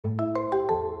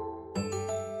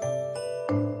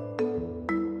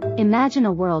Imagine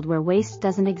a world where waste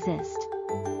doesn't exist.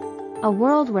 A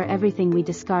world where everything we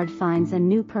discard finds a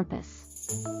new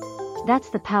purpose.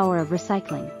 That's the power of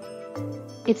recycling.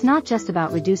 It's not just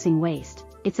about reducing waste,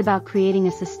 it's about creating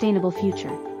a sustainable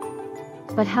future.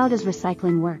 But how does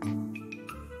recycling work?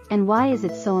 And why is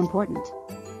it so important?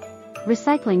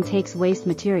 Recycling takes waste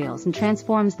materials and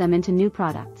transforms them into new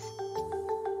products.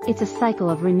 It's a cycle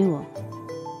of renewal.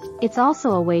 It's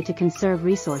also a way to conserve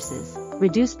resources,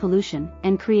 reduce pollution,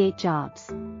 and create jobs.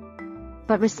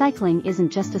 But recycling isn't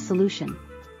just a solution.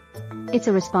 It's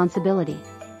a responsibility.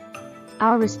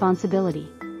 Our responsibility.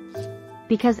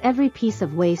 Because every piece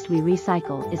of waste we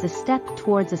recycle is a step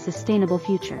towards a sustainable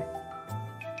future.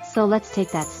 So let's take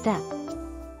that step.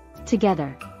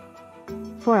 Together.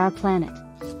 For our planet.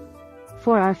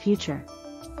 For our future.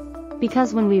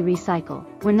 Because when we recycle,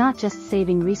 we're not just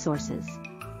saving resources.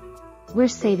 We're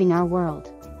saving our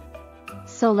world.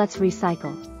 So let's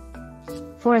recycle.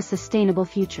 For a sustainable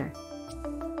future.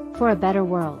 For a better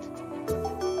world.